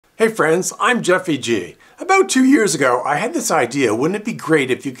Hey friends, I'm Jeffy G. About 2 years ago, I had this idea, wouldn't it be great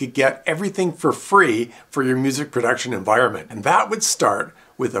if you could get everything for free for your music production environment? And that would start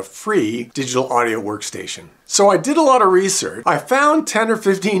with a free digital audio workstation. So I did a lot of research. I found 10 or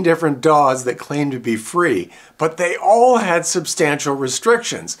 15 different DAWs that claimed to be free, but they all had substantial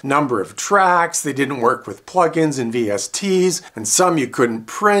restrictions. Number of tracks, they didn't work with plugins and VSTs, and some you couldn't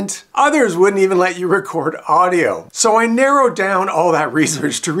print. Others wouldn't even let you record audio. So I narrowed down all that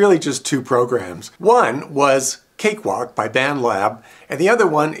research to really just 2 programs. One was Cakewalk by BandLab, and the other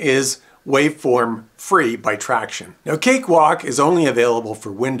one is Waveform Free by Traction. Now Cakewalk is only available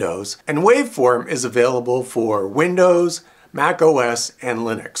for Windows, and Waveform is available for Windows, Mac OS, and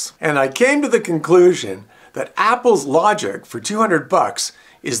Linux. And I came to the conclusion that Apple's Logic for $200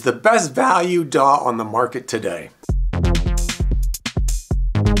 is the best value DAW on the market today.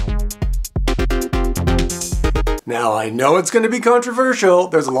 Now, I know it's going to be controversial.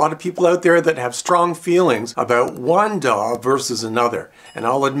 There's a lot of people out there that have strong feelings about one DAW versus another. And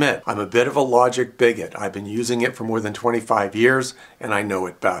I'll admit, I'm a bit of a Logic bigot. I've been using it for more than 25 years, and I know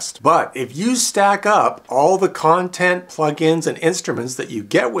it best. But if you stack up all the content, plugins, and instruments that you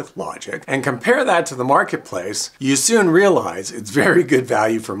get with Logic and compare that to the marketplace, you soon realize it's very good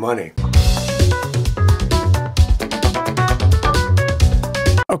value for money.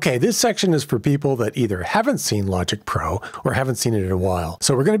 Okay, this section is for people that either haven't seen Logic Pro or haven't seen it in a while.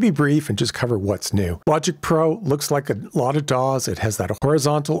 So we're going to be brief and just cover what's new. Logic Pro looks like a lot of DAWs. It has that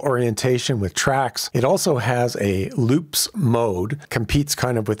horizontal orientation with tracks. It also has a loops mode, competes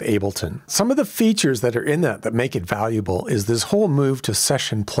kind of with Ableton. Some of the features that are in that make it valuable is this whole move to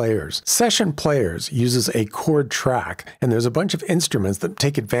session players. Session players uses a chord track, and there's a bunch of instruments that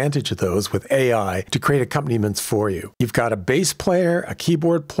take advantage of those with AI to create accompaniments for you. You've got a bass player, a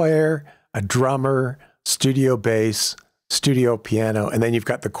keyboard player, a drummer, studio bass, studio piano, and then you've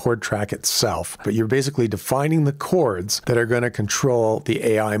got the chord track itself. But you're basically defining the chords that are going to control the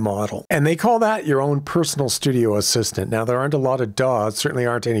AI model. And they call that your own personal studio assistant. Now, there aren't a lot of DAWs, certainly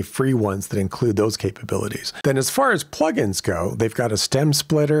aren't any free ones that include those capabilities. Then as far as plugins go, they've got a stem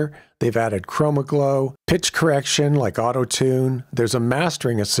splitter, they've added chroma glow, pitch correction like auto-tune. There's a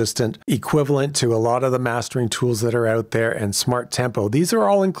mastering assistant equivalent to a lot of the mastering tools that are out there, and smart tempo. These are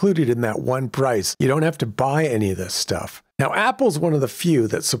all included in that one price. You don't have to buy any of this stuff. Now, Apple's one of the few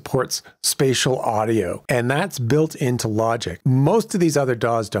that supports spatial audio, and that's built into Logic. Most of these other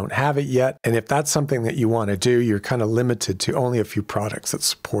DAWs don't have it yet, and if that's something that you want to do, you're kind of limited to only a few products that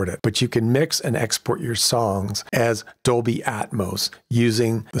support it. But you can mix and export your songs as Dolby Atmos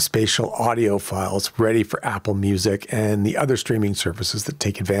using the spatial audio files ready for Apple Music and the other streaming services that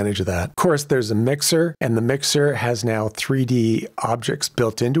take advantage of that. Of course, there's a mixer, and the mixer has now 3D objects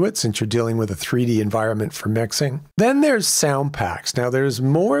built into it since you're dealing with a 3D environment for mixing. Then there's sound packs. Now, there's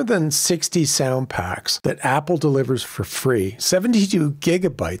more than 60 sound packs that Apple delivers for free. 72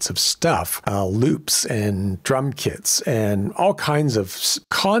 gigabytes of stuff, loops and drum kits and all kinds of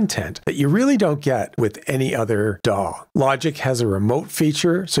content that you really don't get with any other DAW. Logic has a remote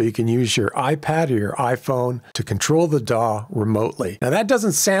feature, so you can use your iPad or your iPhone to control the DAW remotely. Now, that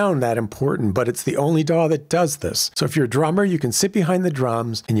doesn't sound that important, but it's the only DAW that does this. So if you're a drummer, you can sit behind the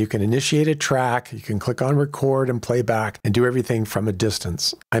drums and you can initiate a track, you can click on record and play back and do everything from a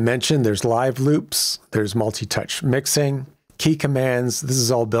distance. I mentioned there's live loops, there's multi-touch mixing, key commands. This is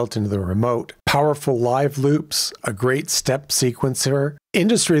all built into the remote. Powerful live loops, a great step sequencer,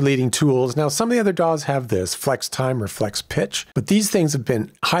 industry-leading tools. Now, some of the other DAWs have this, flex time or flex pitch, but these things have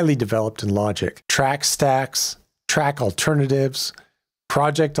been highly developed in Logic. Track stacks, track alternatives,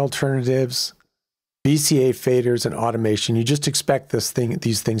 project alternatives, VCA faders, and automation. You just expect these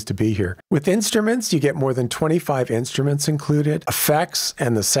things to be here. With instruments, you get more than 25 instruments included, effects,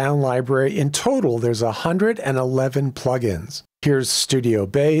 and the sound library. In total, there's 111 plugins. Here's studio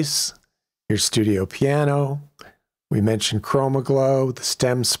bass, here's studio piano. We mentioned chroma glow, the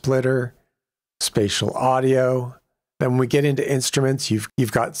stem splitter, spatial audio. Then when we get into instruments,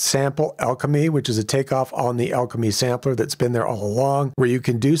 you've got sample alchemy, which is a takeoff on the alchemy sampler that's been there all along, where you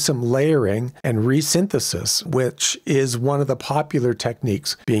can do some layering and resynthesis, which is one of the popular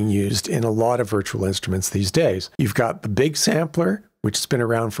techniques being used in a lot of virtual instruments these days. You've got the big sampler, which has been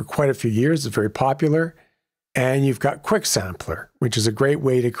around for quite a few years, it's very popular. And you've got Quick Sampler, which is a great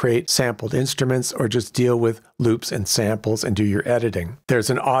way to create sampled instruments or just deal with loops and samples and do your editing. There's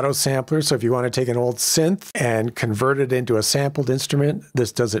an auto sampler, so if you want to take an old synth and convert it into a sampled instrument,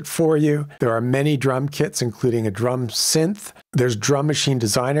 this does it for you. There are many drum kits, including a drum synth. There's Drum Machine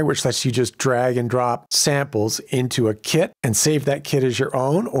Designer, which lets you just drag and drop samples into a kit and save that kit as your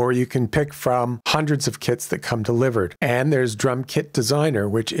own, or you can pick from hundreds of kits that come delivered. And there's Drum Kit Designer,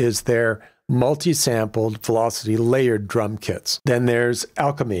 which is their multi-sampled velocity layered drum kits. Then there's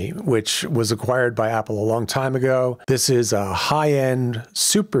Alchemy, which was acquired by Apple a long time ago. This is a high-end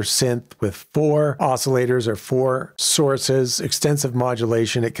super synth with 4 oscillators or 4 sources, extensive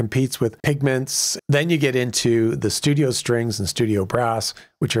modulation. It competes with Pigments. Then you get into the studio strings and studio brass,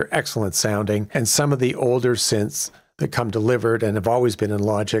 which are excellent sounding, and some of the older synths that come delivered and have always been in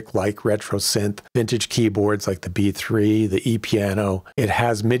Logic, like retro synth, vintage keyboards like the B3, the E-piano. It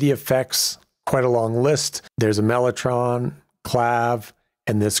has MIDI effects, quite a long list. There's a Mellotron, clav,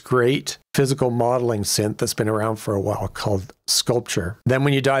 and this great physical modeling synth that's been around for a while called Sculpture. Then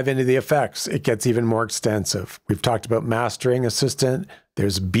when you dive into the effects, it gets even more extensive. We've talked about Mastering Assistant.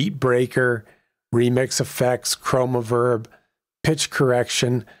 There's Beat Breaker, Remix Effects, Chroma Verb, Pitch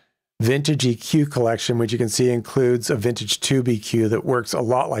Correction, Vintage EQ collection, which you can see includes a vintage tube EQ that works a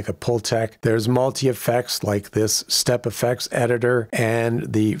lot like a Pultec. There's multi-effects like this Step Effects editor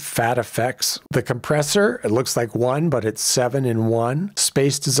and the Fat Effects. The compressor, it looks like one, but it's 7 in 1.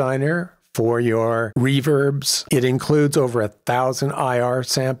 Space Designer for your reverbs. It includes over 1,000 IR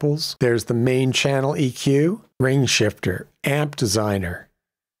samples. There's the main channel EQ, Ring Shifter, Amp Designer,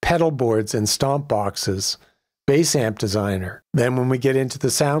 pedal boards and stomp boxes, Bass Amp Designer. Then when we get into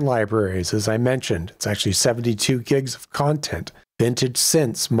the sound libraries, as I mentioned, it's actually 72 gigs of content. Vintage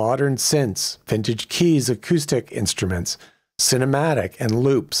synths, modern synths, vintage keys, acoustic instruments, cinematic and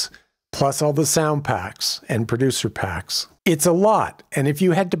loops, plus all the sound packs and producer packs. It's a lot. And if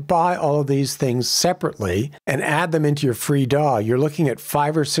you had to buy all of these things separately and add them into your free DAW, you're looking at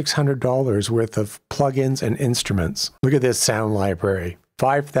 $500 or $600 worth of plugins and instruments. Look at this sound library.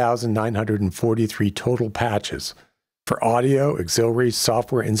 5,943 total patches for audio, auxiliary,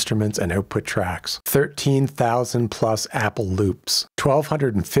 software instruments, and output tracks. 13,000 plus Apple loops.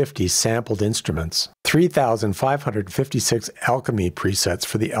 1,250 sampled instruments. 3,556 Alchemy presets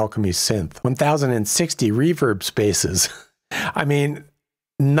for the Alchemy synth. 1,060 reverb spaces. I mean,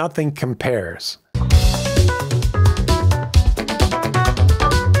 nothing compares.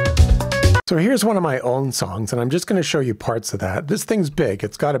 So here's one of my own songs, and I'm just going to show you parts of that. This thing's big.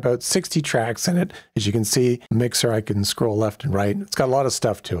 It's got about 60 tracks in it. As you can see, mixer, I can scroll left and right. It's got a lot of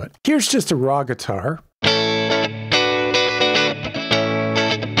stuff to it. Here's just a raw guitar.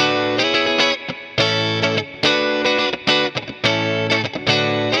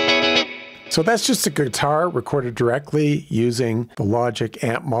 So that's just a guitar recorded directly using the Logic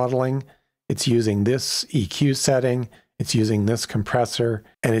amp modeling. It's using this EQ setting. It's using this compressor,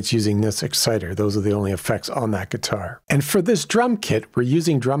 and it's using this exciter. Those are the only effects on that guitar. And for this drum kit, we're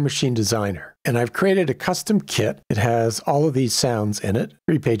using Drum Machine Designer. And I've created a custom kit. It has all of these sounds in it,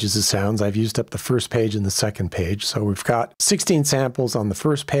 3 pages of sounds. I've used up the first page and the second page. So we've got 16 samples on the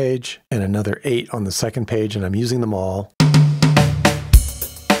first page and another 8 on the second page, and I'm using them all.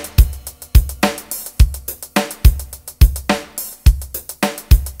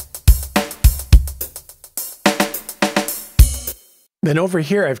 Then over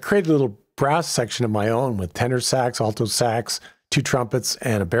here, I've created a little brass section of my own with tenor sax, alto sax, 2 trumpets,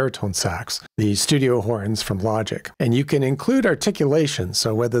 and a baritone sax, the studio horns from Logic. And you can include articulation,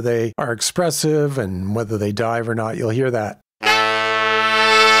 so whether they are expressive and whether they dive or not, you'll hear that.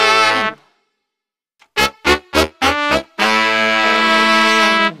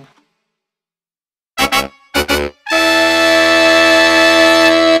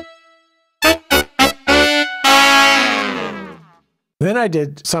 Then I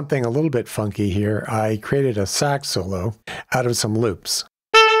did something a little bit funky here. I created a sax solo out of some loops.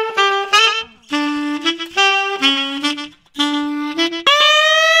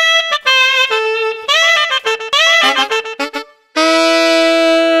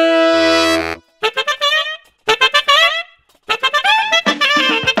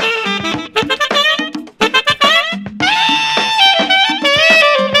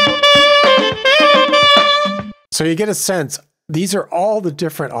 So you get a sense. These are all the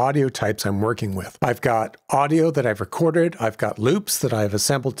different audio types I'm working with. I've got audio that I've recorded. I've got loops that I've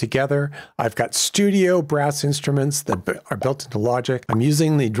assembled together. I've got studio brass instruments that are built into Logic. I'm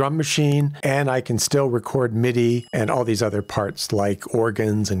using the drum machine, and I can still record MIDI and all these other parts like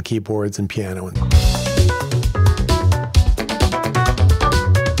organs and keyboards and piano.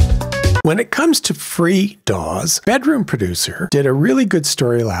 When it comes to free DAWs, Bedroom Producer did a really good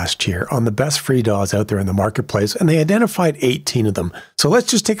story last year on the best free DAWs out there in the marketplace, and they identified 18 of them. So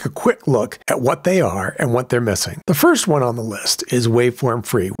let's just take a quick look at what they are and what they're missing. The first one on the list is Waveform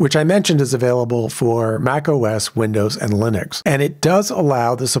Free, which I mentioned is available for Mac OS, Windows, and Linux. And it does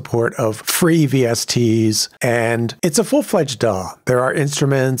allow the support of free VSTs, and it's a full-fledged DAW. There are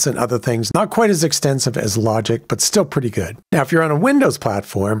instruments and other things, not quite as extensive as Logic, but still pretty good. Now, if you're on a Windows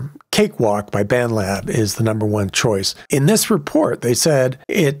platform, Cakewalk by BandLab is the #1 choice. In this report, they said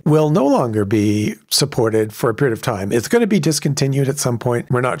it will no longer be supported for a period of time. It's going to be discontinued at some point.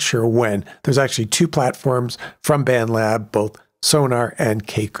 We're not sure when. There's actually 2 platforms from BandLab, both Sonar and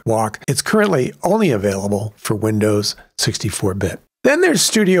Cakewalk. It's currently only available for Windows 64-bit. Then there's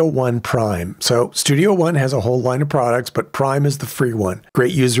Studio One Prime. So Studio One has a whole line of products, but Prime is the free one.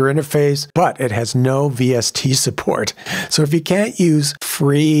 Great user interface, but it has no VST support. So if you can't use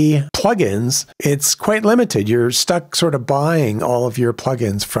free plugins, it's quite limited. You're stuck sort of buying all of your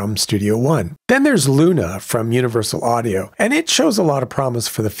plugins from Studio One. Then there's Luna from Universal Audio, and it shows a lot of promise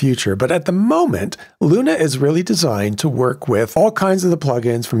for the future. But at the moment, Luna is really designed to work with all kinds of the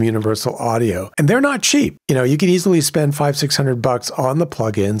plugins from Universal Audio, and they're not cheap. You know, you could easily spend $500–600 on the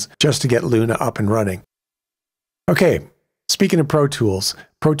plugins just to get Luna up and running. Okay, speaking of Pro Tools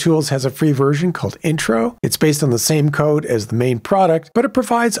has a free version called Intro. It's based on the same code as the main product, but it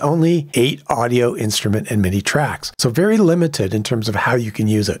provides only 8 audio, instrument, and MIDI tracks. So very limited in terms of how you can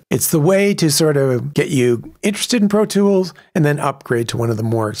use it. It's the way to sort of get you interested in Pro Tools and then upgrade to one of the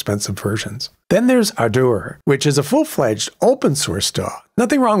more expensive versions. Then there's Ardour, which is a full-fledged open source DAW.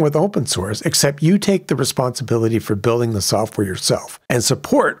 Nothing wrong with open source, except you take the responsibility for building the software yourself. And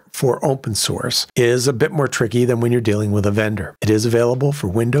support for open source is a bit more tricky than when you're dealing with a vendor. It is available for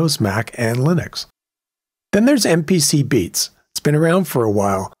Windows, Mac, and Linux. Then there's MPC Beats. It's been around for a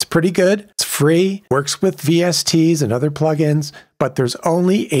while. It's pretty good. It's free, works with VSTs and other plugins, but there's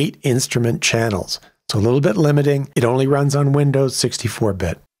only 8 instrument channels. So a little bit limiting. It only runs on Windows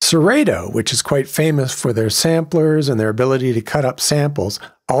 64-bit. Serato, which is quite famous for their samplers and their ability to cut up samples,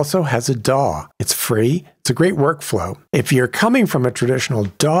 also has a DAW. It's free. It's a great workflow. If you're coming from a traditional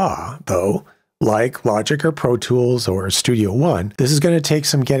DAW, though, like Logic or Pro Tools or Studio One, this is going to take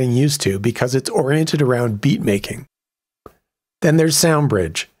some getting used to because it's oriented around beat making. Then there's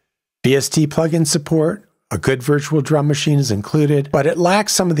SoundBridge. VST plugin support, a good virtual drum machine is included, but it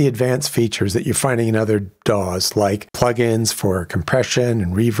lacks some of the advanced features that you're finding in other DAWs, like plugins for compression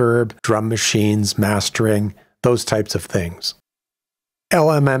and reverb, drum machines, mastering, those types of things.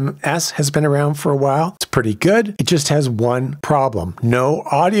 LMMS has been around for a while. It's pretty good. It just has one problem: no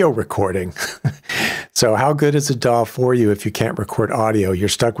audio recording. So how good is a DAW for you if you can't record audio? You're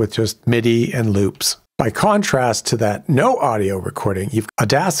stuck with just MIDI and loops. By contrast to that no audio recording, you've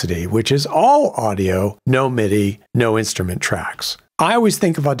Audacity, which is all audio, no MIDI, no instrument tracks. I always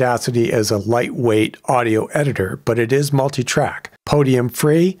think of Audacity as a lightweight audio editor, but it is multi-track. Podium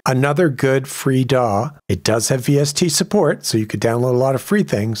free, another good free DAW. It does have VST support, so you could download a lot of free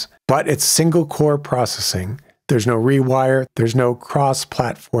things, but it's single core processing. There's no rewire, there's no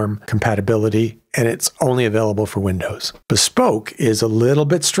cross-platform compatibility, and it's only available for Windows. Bespoke is a little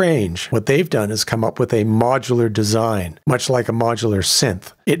bit strange. What they've done is come up with a modular design, much like a modular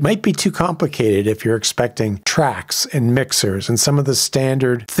synth. It might be too complicated if you're expecting tracks and mixers and some of the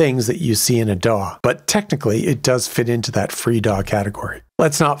standard things that you see in a DAW, but technically it does fit into that free DAW category.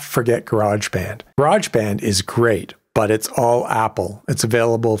 Let's not forget GarageBand. GarageBand is great, but it's all Apple. It's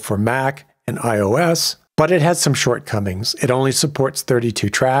available for Mac and iOS, but it has some shortcomings. It only supports 32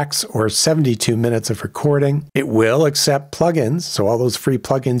 tracks or 72 minutes of recording. It will accept plugins, so all those free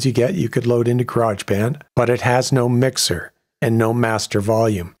plugins you get, you could load into GarageBand, but it has no mixer and no master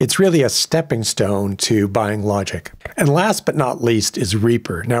volume. It's really a stepping stone to buying Logic. And last but not least is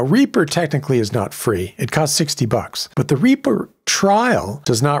Reaper. Now, Reaper technically is not free. It costs $60, but the Reaper trial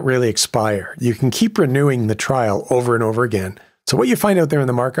does not really expire. You can keep renewing the trial over and over again. So what you find out there in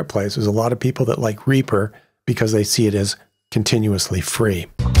the marketplace is a lot of people that like Reaper because they see it as continuously free.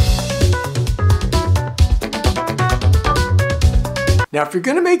 Now, if you're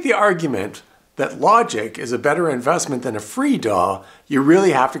going to make the argument that Logic is a better investment than a free DAW, you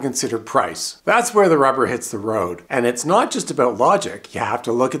really have to consider price. That's where the rubber hits the road. And it's not just about Logic. You have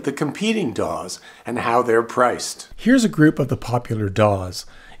to look at the competing DAWs and how they're priced. Here's a group of the popular DAWs.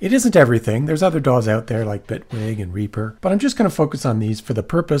 It isn't everything. There's other DAWs out there like Bitwig and Reaper, but I'm just going to focus on these for the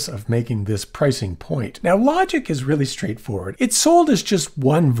purpose of making this pricing point. Now, Logic is really straightforward. It's sold as just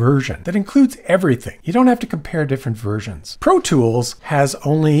one version that includes everything. You don't have to compare different versions. Pro Tools has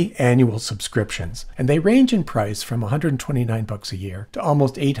only annual subscriptions, and they range in price from $129 a year to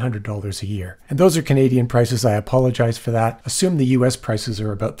almost $800 a year. And those are Canadian prices. I apologize for that. Assume the US prices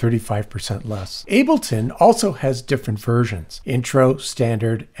are about 35% less. Ableton also has different versions: Intro,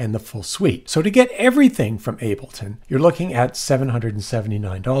 Standard, and the full suite. So to get everything from Ableton, you're looking at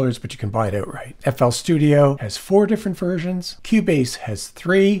 $779, but you can buy it outright. FL Studio has 4 different versions. Cubase has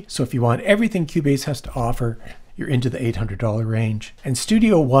 3. So if you want everything Cubase has to offer, you're into the $800 range. And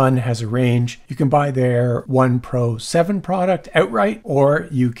Studio One has a range. You can buy their One Pro 7 product outright, or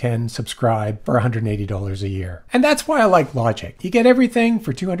you can subscribe for $180 a year. And that's why I like Logic. You get everything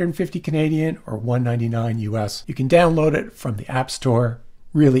for $250 Canadian or $199 US. You can download it from the App Store.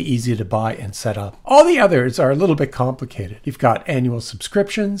 Really easy to buy and set up. All the others are a little bit complicated. You've got annual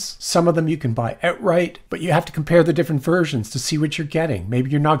subscriptions. Some of them you can buy outright, but you have to compare the different versions to see what you're getting.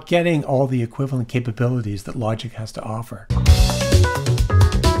 Maybe you're not getting all the equivalent capabilities that Logic has to offer.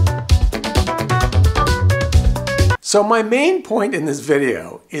 So my main point in this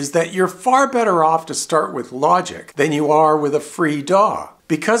video is that you're far better off to start with Logic than you are with a free DAW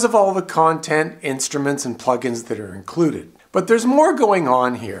because of all the content, instruments, and plugins that are included. But there's more going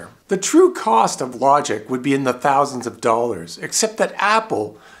on here. The true cost of Logic would be in the thousands of dollars, except that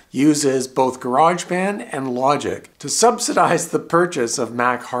Apple uses both GarageBand and Logic to subsidize the purchase of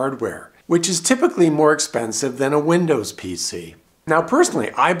Mac hardware, which is typically more expensive than a Windows PC. Now, personally,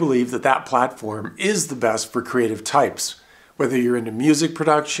 I believe that that platform is the best for creative types, whether you're into music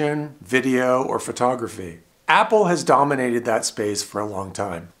production, video, or photography. Apple has dominated that space for a long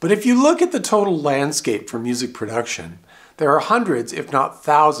time. But if you look at the total landscape for music production, there are hundreds, if not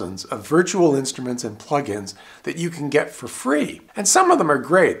thousands, of virtual instruments and plugins that you can get for free. And some of them are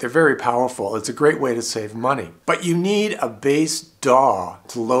great. They're very powerful. It's a great way to save money. But you need a base DAW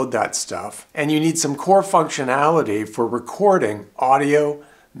to load that stuff. And you need some core functionality for recording audio,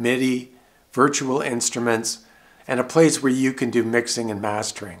 MIDI, virtual instruments, and a place where you can do mixing and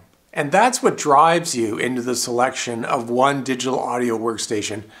mastering. And that's what drives you into the selection of one digital audio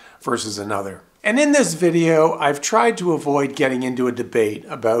workstation versus another. And in this video, I've tried to avoid getting into a debate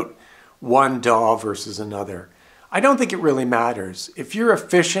about one DAW versus another. I don't think it really matters. If you're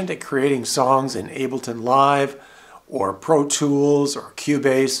efficient at creating songs in Ableton Live or Pro Tools or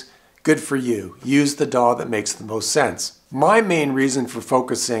Cubase, good for you. Use the DAW that makes the most sense. My main reason for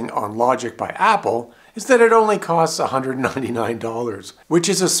focusing on Logic by Apple is that it only costs $199, which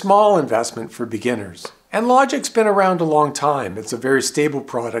is a small investment for beginners. And Logic's been around a long time. It's a very stable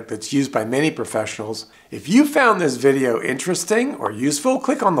product that's used by many professionals. If you found this video interesting or useful,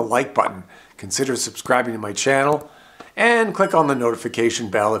 click on the like button. Consider subscribing to my channel and click on the notification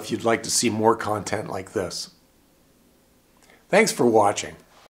bell if you'd like to see more content like this. Thanks for watching.